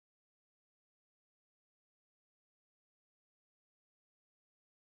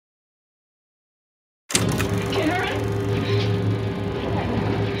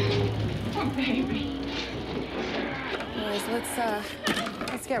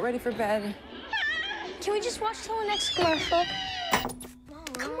get ready for bed. Can we just watch till the next commercial?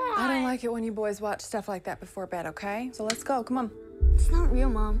 Come on. I don't like it when you boys watch stuff like that before bed, okay? So let's go, come on. It's not real,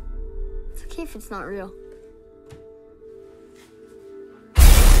 Mom. It's okay if it's not real.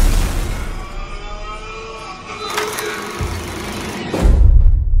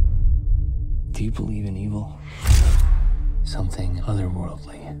 Do you believe in evil? Something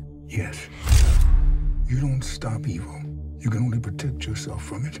otherworldly? Yes. You don't stop evil. You can only protect yourself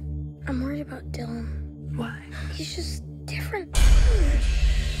from it. I'm worried about Dylan. Why? He's just different.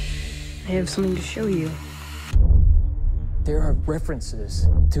 I have something to show you. There are references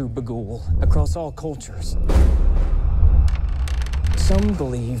to Bagul across all cultures. Some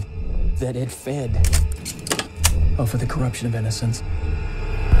believe that it fed off of the corruption of innocence.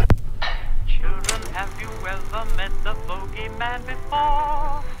 Children, have you ever met the bogeyman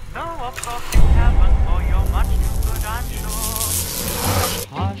before? No, of course you haven't, for you're much too good, I'm sure.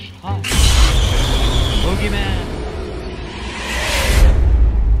 Hush, hush, bogeyman.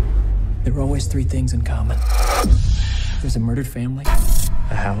 There are always three things in common. There's a murdered family,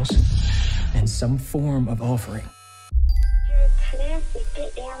 a house, and some form of offering.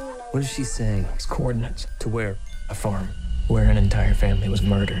 What is she saying? It's coordinates to where? A farm, where an entire family was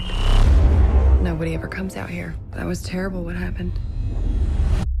murdered. Nobody ever comes out here. That was terrible what happened.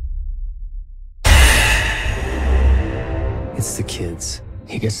 It's the kids.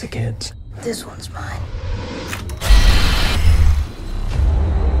 He gets the kids. This one's mine.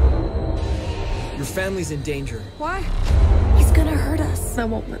 Your family's in danger. Why? He's gonna hurt us. I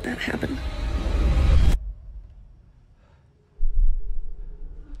won't let that happen.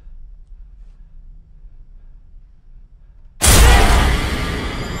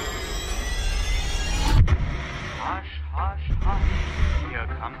 Hush, hush, hush. Here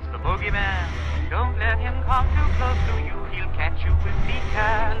comes the bogeyman. Don't let him come too close to you. He'll catch you if he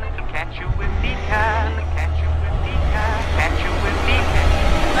can. He'll catch you if he can. Catch you if he can. Catch you if he can.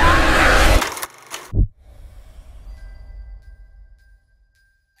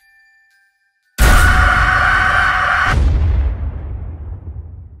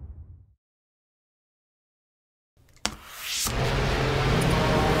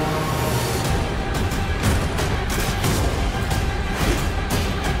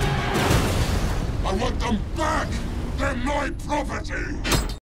 I want them back! They're my property!